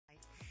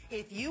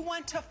If you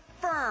want to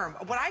firm,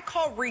 what I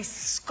call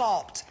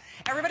resculpt,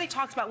 everybody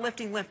talks about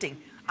lifting.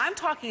 I'm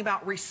talking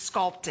about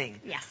resculpting.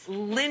 Yes.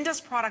 Linda's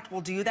product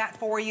will do that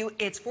for you.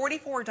 It's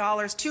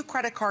 $44, 2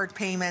 credit card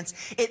payments.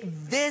 It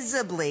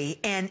visibly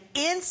and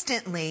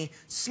instantly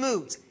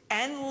smooths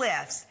and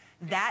lifts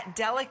that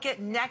delicate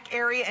neck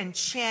area and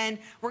chin.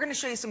 We're going to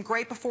show you some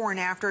great before and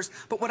afters.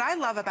 But what I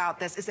love about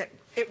this is that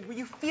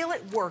you feel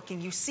it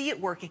working. You see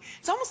it working.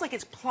 It's almost like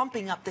it's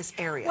plumping up this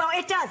area. Well,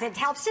 it does. It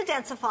helps to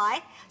densify.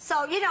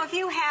 So, you know, if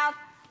you have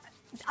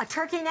a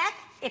turkey neck,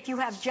 if you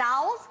have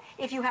jowls,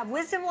 if you have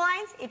wisdom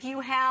lines, if you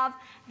have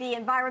the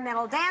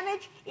environmental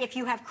damage, if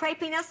you have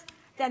crepiness,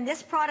 then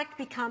this product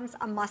becomes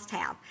a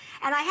must-have.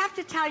 And I have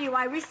to tell you,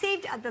 I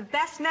received the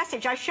best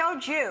message. I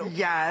showed you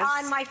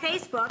on my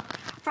Facebook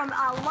from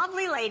a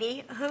lovely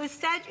lady who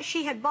said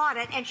she had bought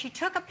it and she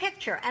took a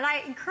picture. And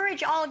I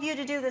encourage all of you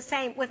to do the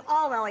same with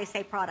all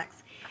Elysee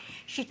products.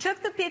 She took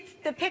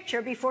the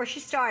picture before she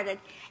started,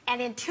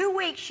 and in 2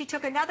 weeks she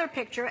took another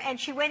picture and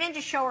she went in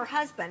to show her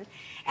husband,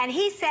 and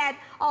he said,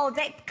 oh,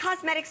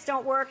 cosmetics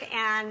don't work,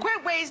 and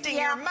quit wasting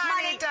your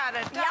money,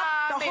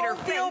 da-da-da, made her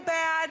feel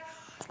bad.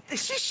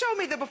 She showed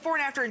me the before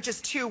and after in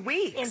just 2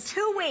 weeks. In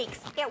 2 weeks.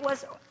 It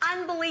was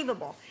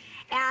unbelievable.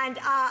 And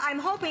I'm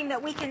hoping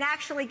that we can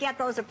actually get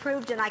those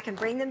approved and I can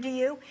bring them to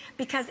you,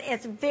 because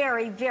it's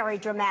very, very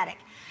dramatic.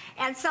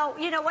 And so,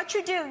 you know, what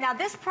you do, now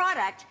this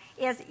product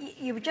is,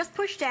 you just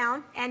push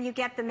down and you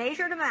get the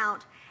measured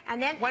amount,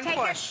 and then one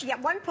push.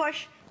 One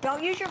push.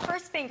 Don't use your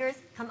first fingers.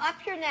 Come up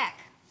your neck.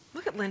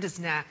 Look at Linda's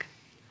neck.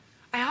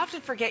 I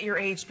often forget your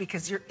age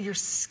because your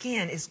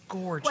skin is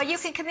gorgeous. Well, you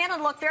can come in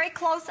and look very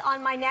close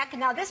on my neck.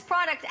 Now, this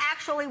product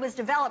actually was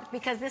developed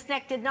because this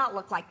neck did not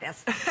look like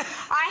this.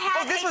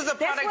 This was the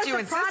product you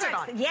insisted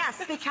on.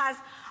 Yes, because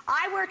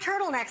I wear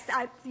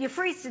turtlenecks. You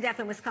freeze to death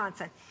in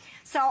Wisconsin.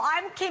 So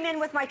I came in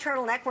with my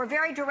turtleneck. We're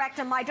very direct,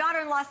 and my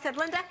daughter-in-law said,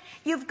 Linda,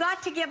 you've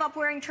got to give up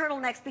wearing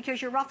turtlenecks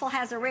because your ruffle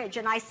has a ridge.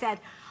 And I said,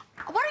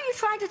 what are you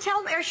trying to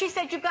tell me? Or she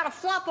said, you've got to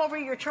flop over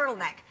your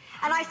turtleneck.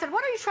 And I said,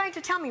 what are you trying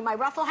to tell me? My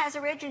ruffle has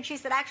a ridge? And she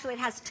said, actually, it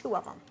has 2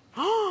 of them.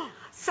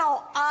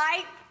 So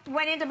I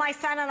went into my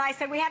son and I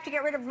said, we have to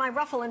get rid of my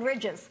ruffle and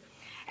ridges.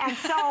 And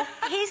so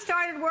he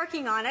started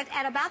working on it,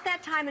 and about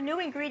that time a new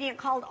ingredient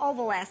called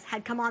Elysee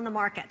had come on the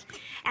market.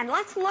 And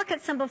let's look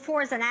at some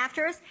befores and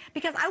afters,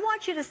 because I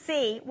want you to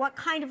see what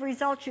kind of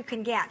results you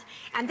can get.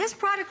 And this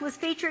product was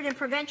featured in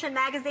Prevention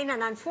Magazine,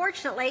 and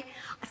unfortunately,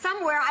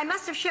 somewhere, I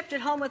must have shipped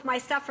it home with my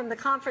stuff from the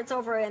conference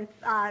over in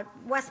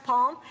West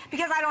Palm,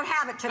 because I don't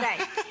have it today.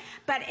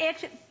 But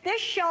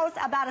this shows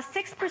about a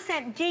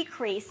 6%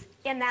 decrease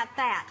in that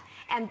fat.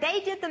 And they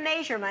did the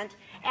measurement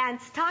and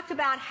talked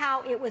about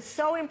how it was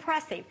so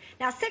impressive.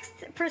 Now,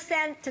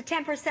 6% to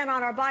 10%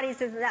 on our bodies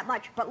isn't that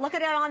much, but look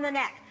at it on the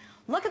neck.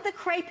 Look at the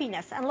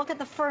crepiness and look at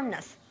the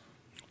firmness.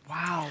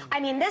 Wow. I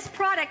mean, this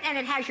product, and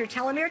it has your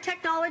telomere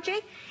technology,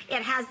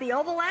 it has the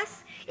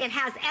Elysee, it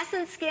has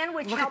Essence Skin,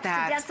 which helps to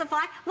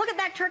densify. Look at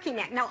that turkey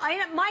neck. Now,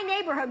 in my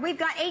neighborhood, we've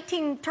got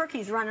 18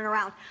 turkeys running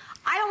around.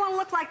 I don't want to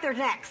look like their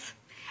necks.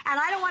 And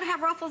I don't want to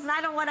have ruffles, and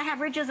I don't want to have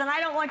ridges, and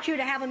I don't want you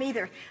to have them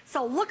either.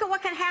 So look at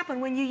what can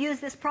happen when you use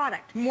this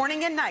product.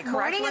 Morning and night,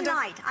 correct, Morning and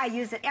night. I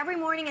use it every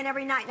morning and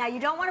every night. Now, you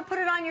don't want to put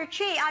it on your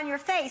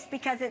face,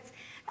 because it's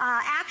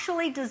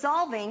actually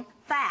dissolving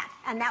fat,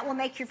 and that will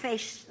make your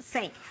face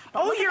sink.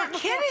 Oh, you're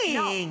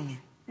kidding.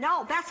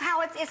 No, that's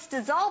how it's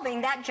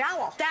dissolving that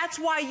jowl. That's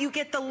why you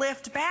get the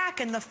lift back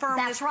and the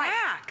firmness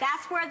back.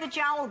 That's where the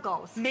jowl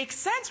goes. Makes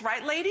sense,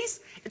 right, ladies?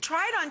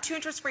 Try it on 2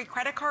 interest-free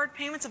credit card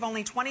payments of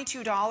only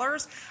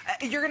 $22.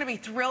 You're going to be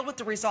thrilled with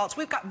the results.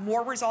 We've got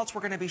more results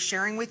we're going to be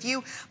sharing with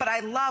you. But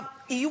I love,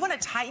 you want to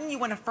tighten, you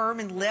want to firm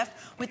and lift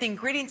with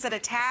ingredients that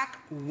attack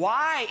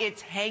why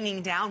it's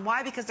hanging down.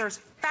 Why? Because there's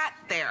fat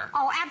there.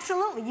 Oh,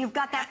 absolutely. You've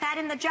got that fat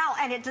in the jowl,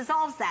 and it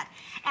dissolves that.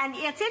 And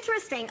it's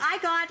interesting. I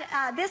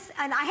got this,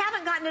 and I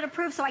haven't gotten it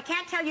approved, so I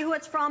can't tell you who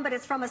it's from, but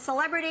it's from a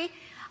celebrity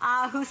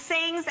who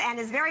sings and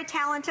is very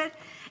talented.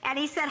 And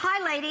he said,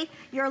 hi, lady,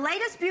 your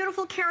latest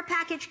beautiful care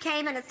package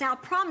came, and it's now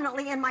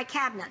prominently in my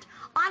cabinet.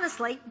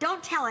 Honestly,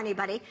 don't tell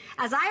anybody.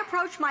 As I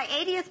approach my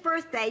 80th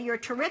birthday, your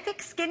terrific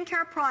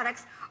skincare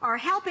products are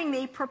helping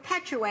me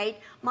perpetuate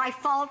my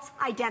false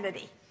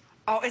identity.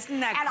 Oh, isn't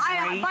that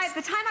great? And by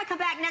the time I come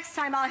back next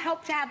time, I'll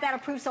hope to have that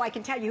approved so I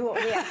can tell you who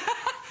it is.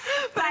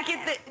 But I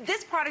get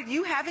this product,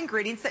 you have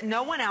ingredients that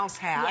no one else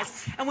has.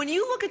 Yes. And when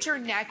you look at your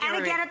neck area,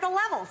 and again, at the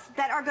levels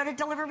that are going to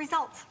deliver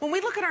results. When we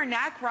look at our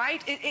neck,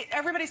 right,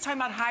 everybody's talking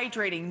about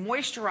hydrating,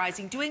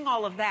 moisturizing, doing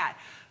all of that.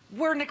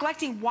 We're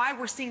neglecting why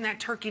we're seeing that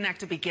turkey neck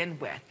to begin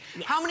with.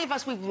 Yes. How many of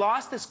us, we've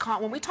lost this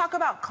when we talk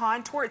about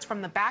contour, it's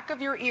from the back of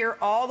your ear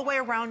all the way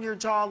around your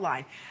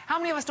jawline. How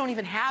many of us don't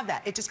even have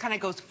that? It just kind of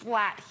goes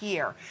flat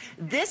here.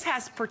 This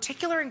has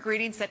particular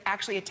ingredients that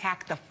actually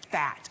attack the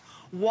fat.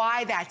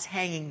 Why that's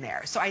hanging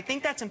there. So I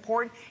think that's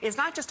important. It's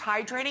not just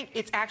hydrating,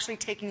 it's actually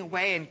taking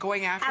away and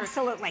going after.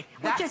 Absolutely.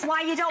 Which is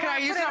why you don't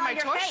want to put it on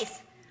your face.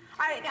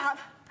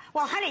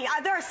 Well, honey,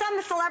 there are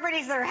some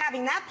celebrities that are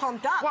having that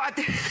pumped up. Well,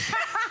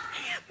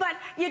 but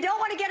you don't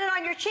want to get it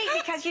on your cheek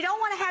because you don't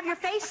want to have your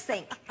face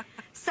sink.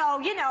 So,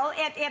 you know,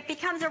 it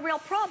becomes a real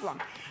problem.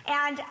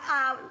 And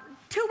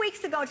 2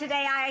 weeks ago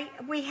today,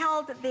 we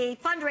held the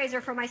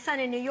fundraiser for my son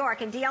in New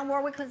York, and Dionne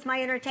Warwick was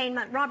my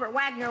entertainment, Robert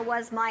Wagner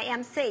was my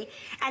MC,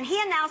 and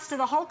he announced to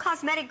the whole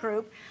cosmetic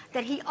group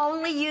that he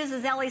only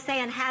uses Elysee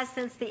and has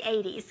since the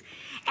 80s.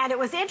 And it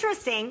was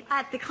interesting,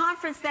 at the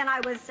conference that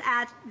I was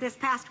at this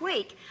past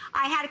week,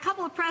 I had a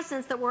couple of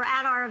presidents that were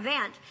at our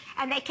event,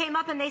 and they came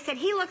up and they said,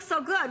 he looks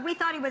so good. We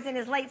thought he was in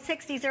his late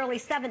 60s, early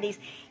 70s.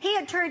 He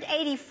had turned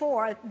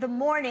 84 the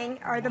morning,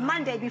 or the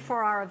Monday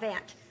before our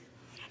event.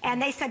 And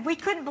they said, we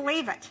couldn't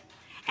believe it.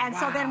 And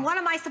so then one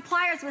of my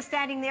suppliers was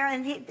standing there,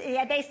 and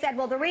they said,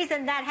 well, the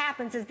reason that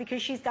happens is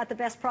because she's got the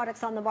best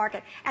products on the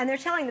market. And they're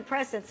telling the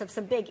presidents of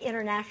some big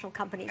international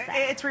companies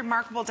that. It's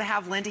remarkable to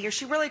have Linda here.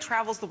 She really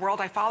travels the world.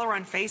 I follow her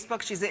on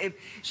Facebook.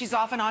 She's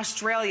off in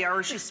Australia,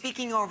 or she's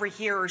speaking over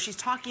here, or she's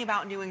talking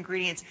about new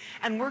ingredients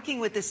and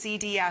working with the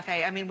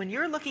CDFA. I mean, when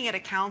you're looking at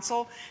a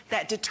council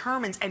that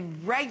determines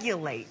and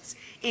regulates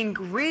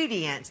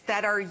ingredients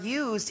that are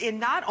used in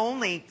not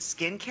only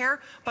skincare,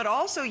 but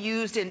also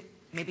used in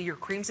maybe your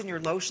creams and your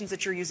lotions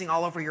that you're using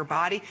all over your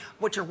body,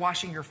 what you're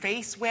washing your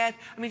face with.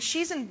 I mean,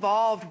 she's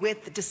involved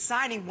with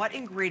deciding what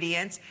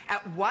ingredients,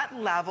 at what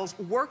levels,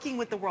 working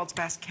with the world's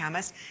best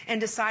chemists, and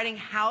deciding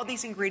how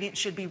these ingredients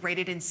should be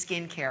rated in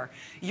skincare.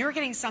 You're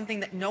getting something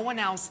that no one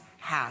else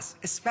has,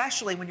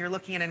 especially when you're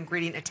looking at an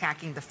ingredient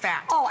attacking the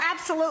fat. Oh,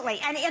 absolutely.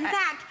 And in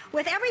fact,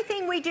 with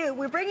everything we do,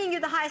 we're bringing you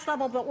the highest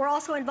level, but we're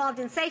also involved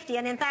in safety.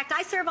 And in fact,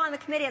 I serve on the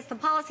committee, it's the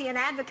Policy and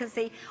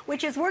Advocacy,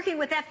 which is working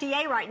with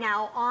FDA right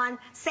now on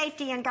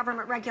safety and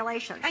government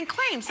regulation. And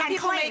claims. Some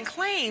people make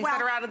claims that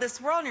are out of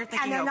this world, and you're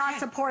thinking, and they're not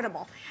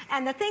supportable.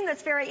 And the thing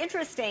that's very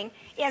interesting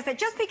is that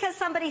just because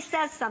somebody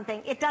says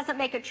something, it doesn't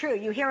make it true.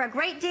 You hear a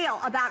great deal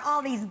about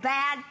all these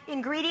bad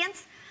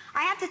ingredients.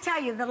 I have to tell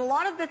you that a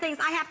lot of the things,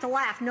 I have to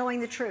laugh knowing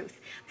the truth.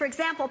 For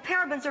example,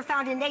 parabens are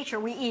found in nature.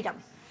 We eat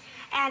them.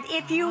 And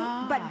if you,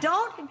 but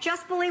don't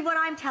just believe what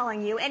I'm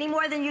telling you any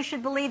more than you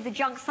should believe the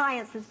junk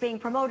science that's being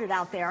promoted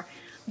out there.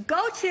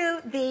 Go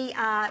to the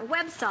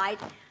website,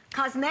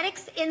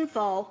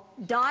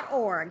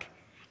 cosmeticsinfo.org,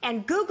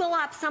 and Google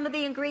up some of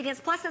the ingredients.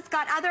 Plus, it's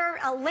got other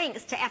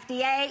links to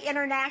FDA,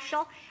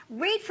 international.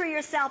 Read for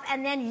yourself,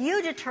 and then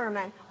you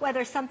determine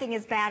whether something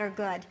is bad or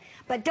good.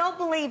 But don't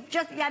believe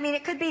I mean,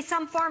 it could be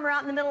some farmer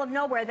out in the middle of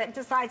nowhere that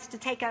decides to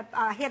take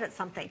a hit at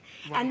something.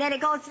 Right. And then it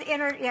goes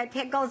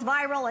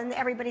viral, and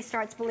everybody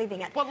starts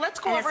believing it. Well, let's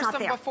go over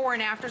some before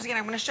and afters again.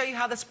 I'm going to show you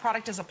how this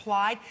product is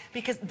applied,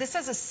 because this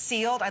is a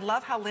sealed. I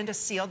love how Linda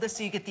sealed this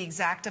so you get the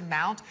exact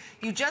amount.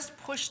 You just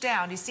push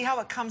down. You see how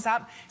it comes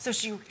up? So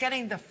you're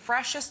getting the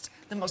freshest,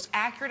 the most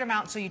accurate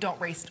amount, so you don't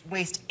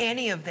waste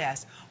any of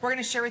this. We're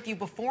going to share with you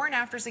before and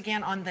afters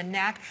again on the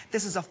neck.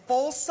 This is a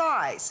full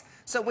size.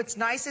 So what's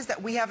nice is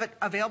that we have it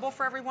available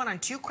for everyone on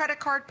 2 credit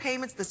card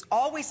payments. This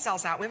always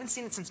sells out. We haven't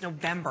seen it since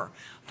November.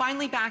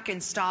 Finally back in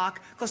stock.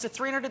 Close to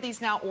 300 of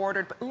these now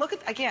ordered. But look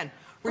at, again,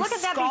 we're look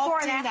at that before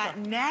and after. That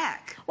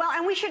neck. Well,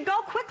 and we should go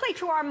quickly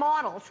to our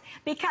models,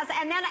 because,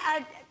 and then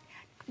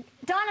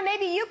Donna,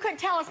 maybe you could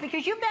tell us,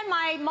 because you've been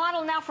my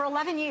model now for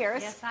 11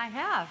 years. Yes, I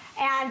have.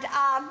 And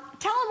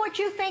tell them what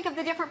you think of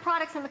the different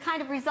products and the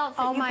kind of results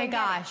that you've been getting. Oh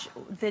my gosh.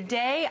 The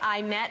day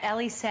I met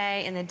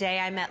Elysee and the day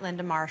I met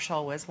Linda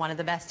Marshall was one of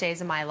the best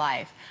days of my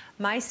life.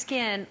 My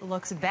skin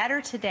looks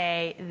better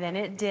today than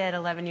it did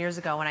 11 years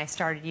ago when I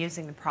started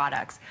using the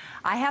products.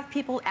 I have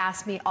people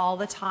ask me all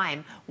the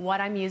time what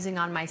I'm using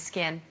on my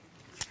skin.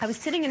 I was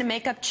sitting in a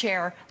makeup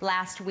chair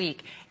last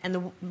week,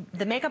 and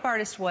the makeup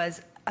artist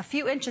was a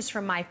few inches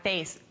from my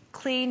face,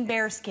 clean,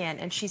 bare skin,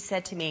 and she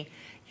said to me,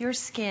 your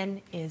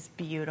skin is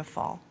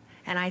beautiful.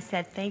 And I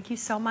said, thank you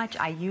so much.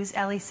 I use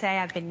Elysee.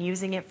 I've been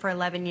using it for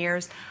 11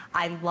 years.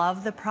 I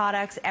love the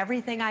products.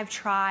 Everything I've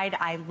tried,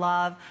 I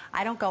love.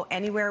 I don't go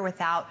anywhere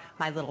without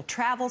my little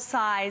travel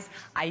size.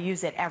 I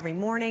use it every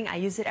morning. I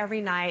use it every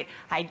night.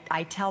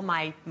 I tell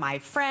my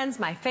friends,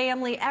 my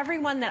family,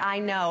 everyone that I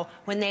know,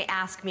 when they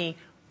ask me,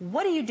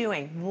 what are you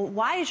doing?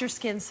 Why is your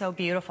skin so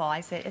beautiful?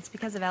 I say, it's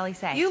because of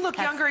Elysee. You look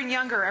younger and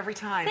younger every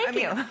time. Thank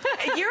you.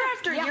 Year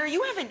after year,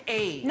 you haven't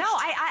aged. No,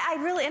 I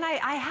really, and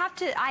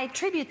I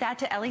attribute that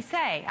to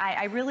Elysee.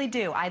 I really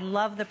do. I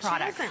love the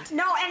product.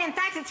 No, and in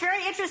fact, it's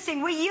very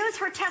interesting. We use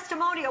her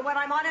testimonial when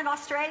I'm on in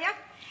Australia,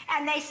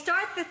 and they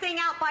start the thing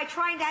out by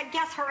trying to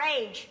guess her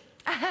age.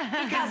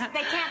 Because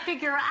they can't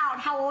figure out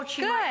how old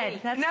she might be.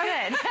 That's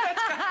good.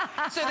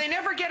 So they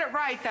never get it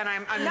right, then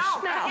I'm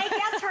No, they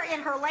guess her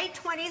in her late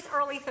 20s,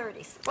 early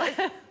 30s.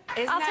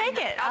 I'll take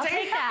it. I'll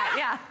take that,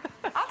 yeah.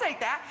 I'll take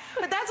that.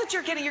 But that's what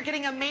you're getting. You're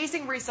getting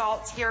amazing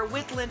results here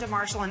with Linda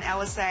Marshall and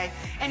Elysee.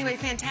 Anyway,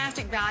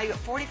 fantastic value at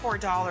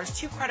 $44,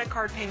 2 credit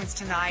card payments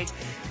tonight.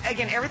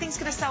 Again, everything's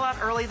going to sell out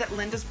early that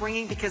Linda's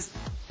bringing, because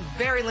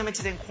very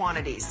limited in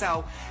quantity.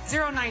 So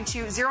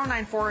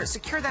 092-094,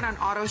 secure that on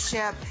auto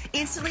ship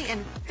instantly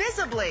and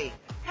visibly.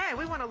 Hey,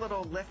 we want a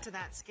little lift to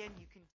that skin. You can